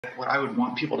What I would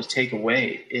want people to take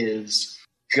away is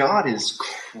God is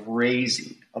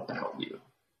crazy about you.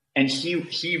 And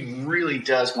he really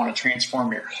does want to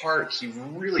transform your heart. He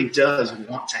really does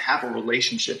want to have a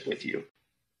relationship with you.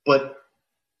 But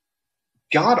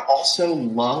God also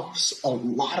loves a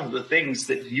lot of the things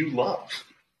that you love.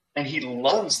 And he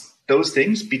loves those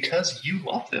things because you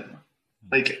love them.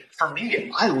 Like, for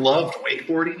me, I loved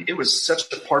wakeboarding. It was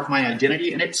such a part of my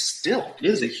identity, and it still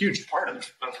is a huge part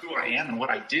of who I am and what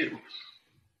I do.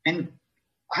 And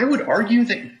I would argue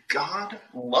that God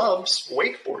loves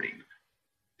wakeboarding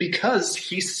because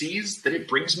he sees that it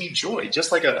brings me joy.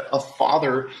 Just like a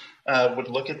father would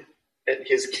look at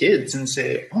his kids and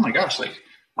say, oh my gosh, like,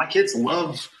 my kids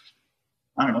love,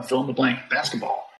 I don't know, fill in the blank, basketball.